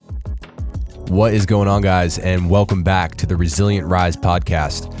What is going on, guys, and welcome back to the Resilient Rise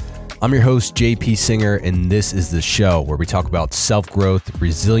podcast. I'm your host, JP Singer, and this is the show where we talk about self-growth,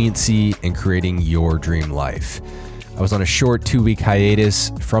 resiliency, and creating your dream life. I was on a short 2-week hiatus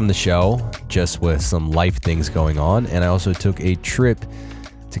from the show, just with some life things going on, and I also took a trip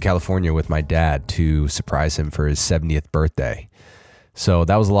to California with my dad to surprise him for his 70th birthday. So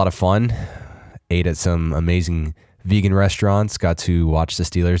that was a lot of fun. Ate at some amazing vegan restaurants, got to watch the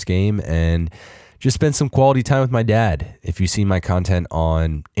Steelers game, and just spent some quality time with my dad. If you see my content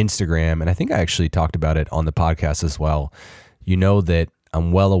on Instagram, and I think I actually talked about it on the podcast as well, you know that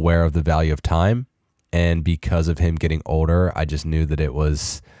I'm well aware of the value of time. And because of him getting older, I just knew that it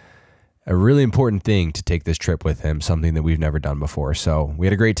was a really important thing to take this trip with him, something that we've never done before. So we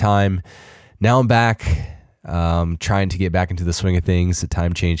had a great time. Now I'm back, trying to get back into the swing of things. The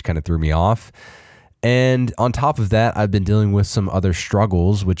time change kind of threw me off. And on top of that, I've been dealing with some other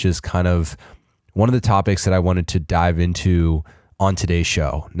struggles, which is kind of one of the topics that I wanted to dive into on today's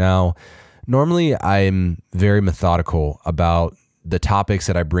show. Now, normally I'm very methodical about the topics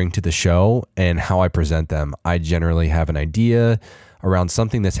that I bring to the show and how I present them. I generally have an idea around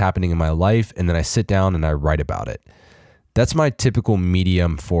something that's happening in my life, and then I sit down and I write about it. That's my typical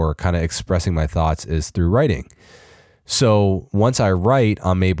medium for kind of expressing my thoughts, is through writing. So once I write,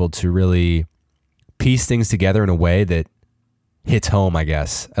 I'm able to really piece things together in a way that hits home, I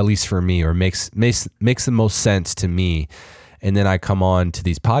guess, at least for me, or makes the most sense to me. And then I come on to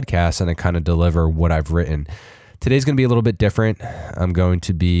these podcasts and I kind of deliver what I've written. Today's going to be a little bit different. I'm going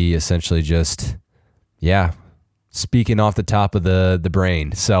to be essentially just, speaking off the top of the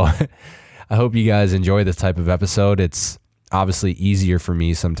brain. So I hope you guys enjoy this type of episode. It's obviously easier for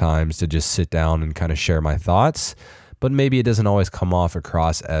me sometimes to just sit down and kind of share my thoughts, but maybe it doesn't always come off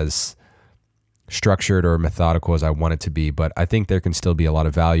across as structured or methodical as I want it to be. But I think there can still be a lot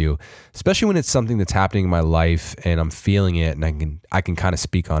of value, especially when it's something that's happening in my life and I'm feeling it and I can kind of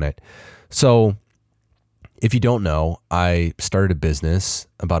speak on it. So if you don't know, I started a business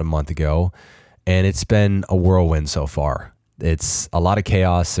about a month ago, and it's been a whirlwind so far. It's a lot of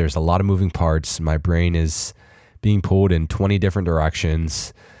chaos. There's a lot of moving parts. My brain is being pulled in 20 different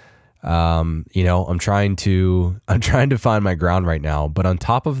directions. I'm trying to find my ground right now. But on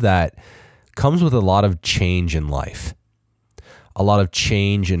top of that comes with a lot of change in life, a lot of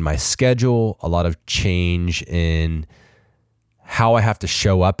change in my schedule, a lot of change in how I have to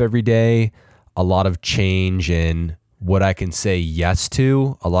show up every day, a lot of change in what I can say yes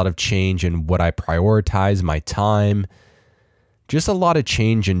to, a lot of change in what I prioritize my time, just a lot of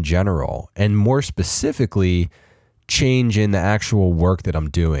change in general, and more specifically, change in the actual work that I'm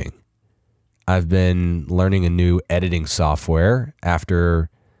doing. I've been learning a new editing software after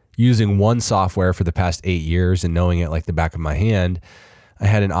using one software for the past 8 years and knowing it like the back of my hand. I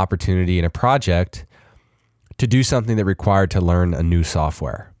had an opportunity in a project to do something that required to learn a new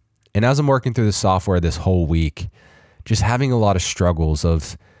software. And as I'm working through the software this whole week, just having a lot of struggles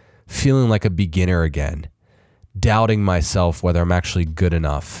of feeling like a beginner again, doubting myself whether I'm actually good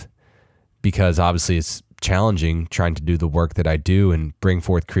enough, because obviously it's challenging trying to do the work that I do and bring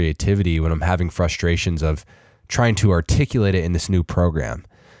forth creativity when I'm having frustrations of trying to articulate it in this new program.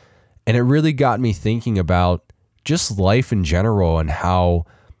 And it really got me thinking about just life in general and how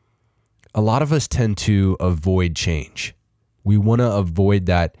a lot of us tend to avoid change. We want to avoid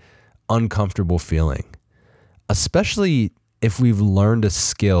that uncomfortable feeling, especially if we've learned a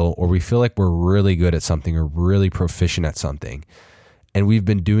skill or we feel like we're really good at something or really proficient at something. And we've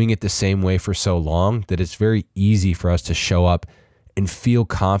been doing it the same way for so long that it's very easy for us to show up and feel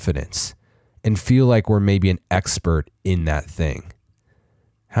confidence and feel like we're maybe an expert in that thing.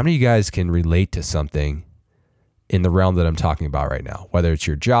 How many of you guys can relate to something in the realm that I'm talking about right now? Whether it's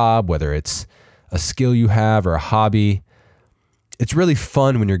your job, whether it's a skill you have or a hobby, it's really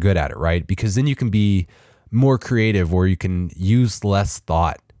fun when you're good at it, right? Because then you can be more creative, or you can use less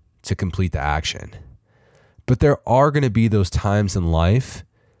thought to complete the action. But there are going to be those times in life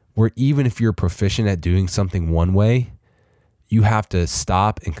where even if you're proficient at doing something one way, you have to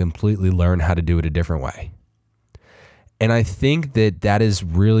stop and completely learn how to do it a different way. And I think that is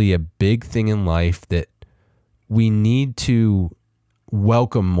really a big thing in life that we need to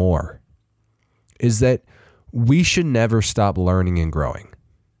welcome more, is that we should never stop learning and growing.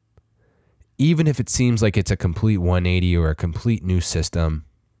 Even if it seems like it's a complete 180 or a complete new system,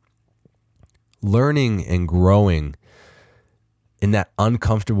 learning and growing in that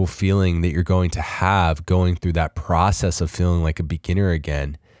uncomfortable feeling that you're going to have going through that process of feeling like a beginner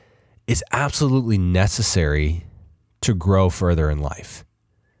again is absolutely necessary to grow further in life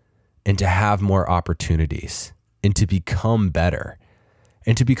and to have more opportunities and to become better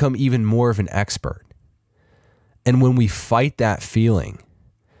and to become even more of an expert. And when we fight that feeling,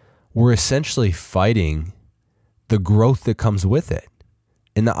 we're essentially fighting the growth that comes with it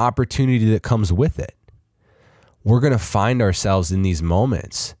and the opportunity that comes with it. We're going to find ourselves in these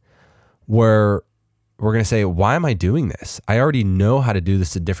moments where we're going to say, why am I doing this? I already know how to do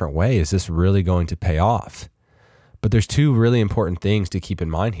this a different way. Is this really going to pay off? But there's two really important things to keep in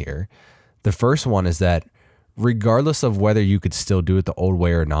mind here. The first one is that regardless of whether you could still do it the old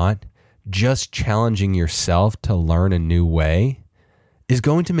way or not, just challenging yourself to learn a new way is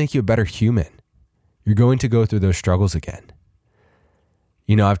going to make you a better human. You're going to go through those struggles again.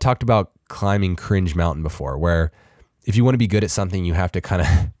 You know, I've talked about climbing Cringe Mountain before, where if you want to be good at something, you have to kind of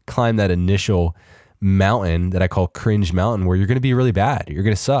climb that initial mountain that I call Cringe Mountain, where you're going to be really bad. You're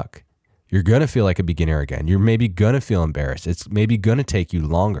going to suck. You're going to feel like a beginner again. You're maybe going to feel embarrassed. It's maybe going to take you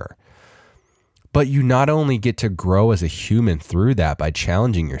longer. But you not only get to grow as a human through that by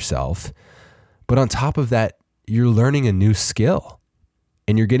challenging yourself, but on top of that, you're learning a new skill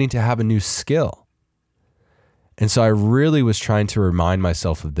and you're getting to have a new skill. And so I really was trying to remind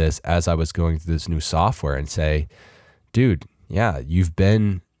myself of this as I was going through this new software and say, dude, yeah, you've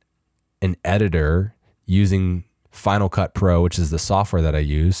been an editor using Final Cut Pro, which is the software that I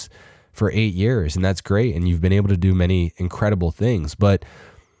use, for 8 years. And that's great. And you've been able to do many incredible things. But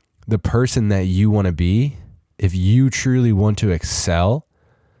the person that you want to be, if you truly want to excel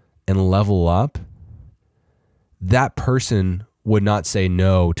and level up, that person would not say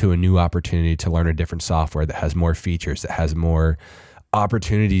no to a new opportunity to learn a different software that has more features, that has more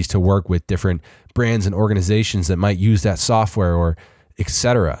opportunities to work with different brands and organizations that might use that software, or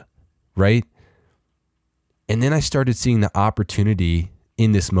etc. Right? And then I started seeing the opportunity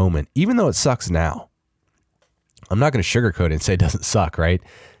in this moment, even though it sucks now. I'm not going to sugarcoat it and say it doesn't suck, right?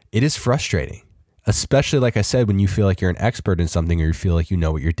 It is frustrating, especially like I said, when you feel like you're an expert in something or you feel like you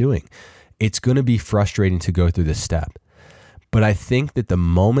know what you're doing. It's going to be frustrating to go through this step. But I think that the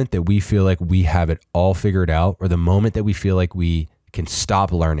moment that we feel like we have it all figured out, or the moment that we feel like we can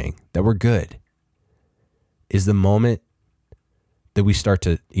stop learning, that we're good, is the moment that we start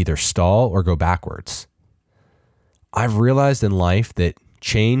to either stall or go backwards. I've realized in life that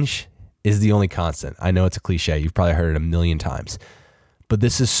change is the only constant. I know it's a cliche. You've probably heard it a million times, but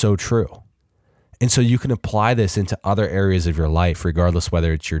this is so true. And so you can apply this into other areas of your life, regardless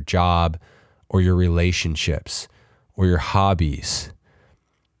whether it's your job or your relationships or your hobbies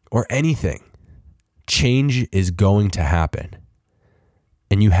or anything. Change is going to happen.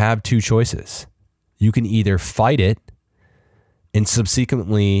 And you have two choices. You can either fight it and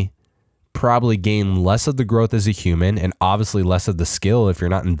subsequently probably gain less of the growth as a human and obviously less of the skill if you're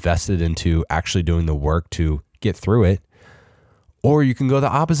not invested into actually doing the work to get through it. Or you can go the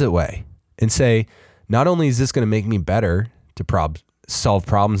opposite way and say, not only is this going to make me better to solve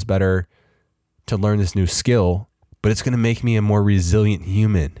problems better, to learn this new skill, but it's going to make me a more resilient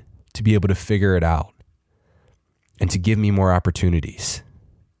human to be able to figure it out and to give me more opportunities.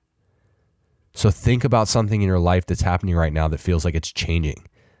 So think about something in your life that's happening right now that feels like it's changing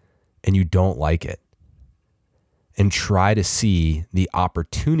and you don't like it. And try to see the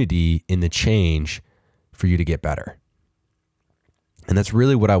opportunity in the change for you to get better. And that's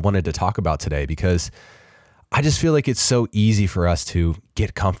really what I wanted to talk about today, because I just feel like it's so easy for us to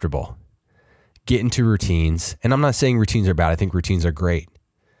get comfortable, get into routines. And I'm not saying routines are bad. I think routines are great.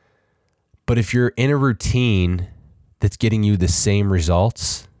 But if you're in a routine that's getting you the same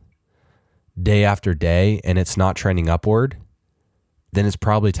results day after day and it's not trending upward, then it's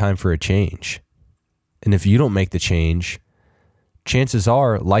probably time for a change. And if you don't make the change, chances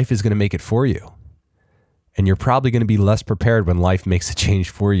are life is going to make it for you. And you're probably going to be less prepared when life makes a change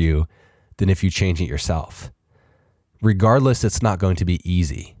for you than if you change it yourself. Regardless, it's not going to be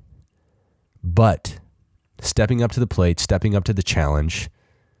easy. But stepping up to the plate, stepping up to the challenge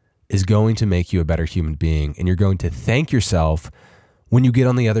is going to make you a better human being. And you're going to thank yourself when you get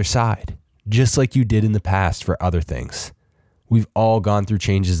on the other side, just like you did in the past for other things. We've all gone through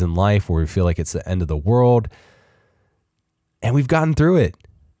changes in life where we feel like it's the end of the world, and we've gotten through it,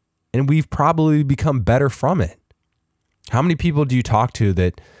 and we've probably become better from it. How many people do you talk to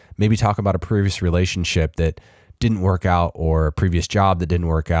that maybe talk about a previous relationship that didn't work out, or a previous job that didn't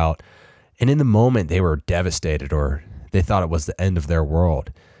work out, and in the moment they were devastated or they thought it was the end of their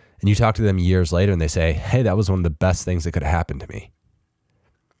world? And you talk to them years later and they say, hey, that was one of the best things that could have happened to me.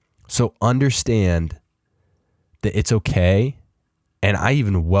 So understand that it's okay. And I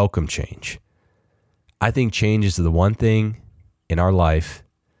even welcome change. I think change is the one thing in our life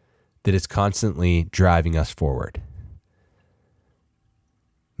that is constantly driving us forward.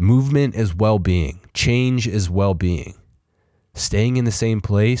 Movement is well-being. Change is well-being. staying in the same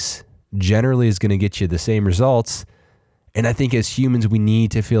place generally is going to get you the same results. And I think as humans, we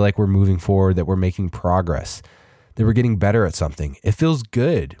need to feel like we're moving forward, that we're making progress, that we're getting better at something. It feels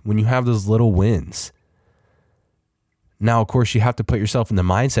good when you have those little wins. Now, of course, you have to put yourself in the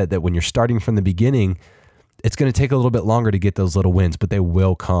mindset that when you're starting from the beginning, it's going to take a little bit longer to get those little wins, but they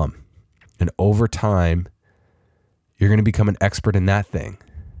will come. And over time, you're going to become an expert in that thing.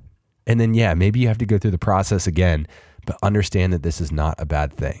 And then, yeah, maybe you have to go through the process again, but understand that this is not a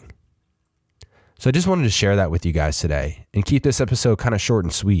bad thing. So I just wanted to share that with you guys today and keep this episode kind of short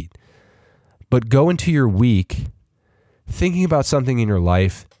and sweet. But go into your week thinking about something in your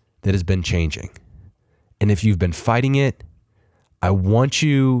life that has been changing. And if you've been fighting it, I want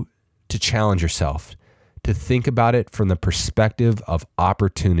you to challenge yourself to think about it from the perspective of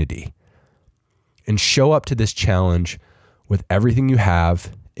opportunity and show up to this challenge with everything you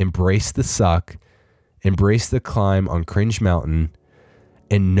have. Embrace the suck, embrace the climb on Cringe Mountain,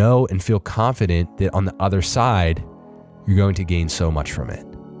 and know and feel confident that on the other side, you're going to gain so much from it.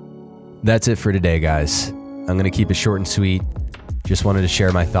 That's it for today, guys. I'm going to keep it short and sweet. Just wanted to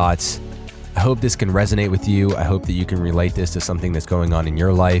share my thoughts. I hope this can resonate with you. I hope that you can relate this to something that's going on in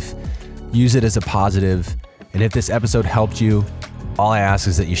your life. Use it as a positive. And if this episode helped you, all I ask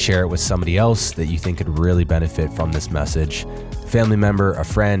is that you share it with somebody else that you think could really benefit from this message. Family member, a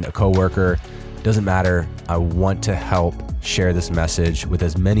friend, a coworker, doesn't matter. I want to help share this message with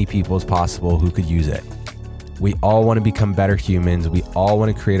as many people as possible who could use it. We all want to become better humans. We all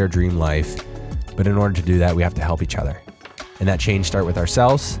want to create our dream life. But in order to do that, we have to help each other. And that change starts with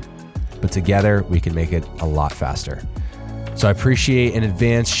ourselves, but together we can make it a lot faster. So I appreciate in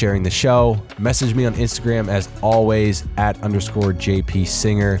advance sharing the show. Message me on Instagram as always @_JP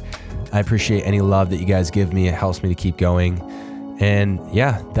Singer. I appreciate any love that you guys give me. It helps me to keep going. And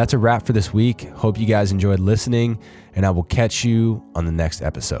yeah, that's a wrap for this week. Hope you guys enjoyed listening, and I will catch you on the next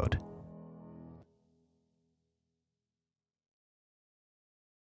episode.